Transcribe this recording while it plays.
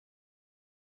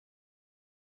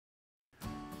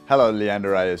Hello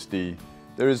Leander ISD.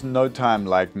 There is no time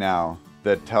like now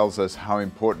that tells us how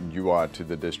important you are to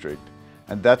the district,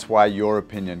 and that's why your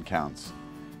opinion counts.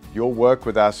 Your work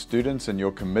with our students and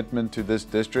your commitment to this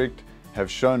district have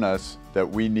shown us that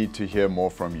we need to hear more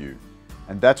from you.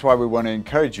 And that's why we want to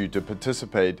encourage you to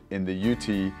participate in the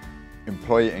UT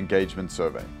Employee Engagement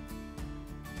Survey.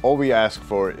 All we ask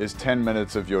for is 10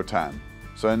 minutes of your time.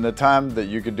 So in the time that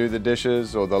you could do the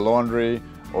dishes or the laundry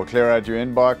or clear out your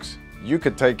inbox, you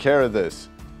could take care of this.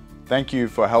 Thank you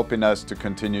for helping us to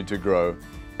continue to grow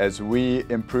as we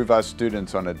improve our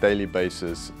students on a daily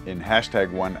basis in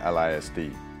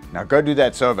 #OneLISD. Now go do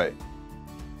that survey.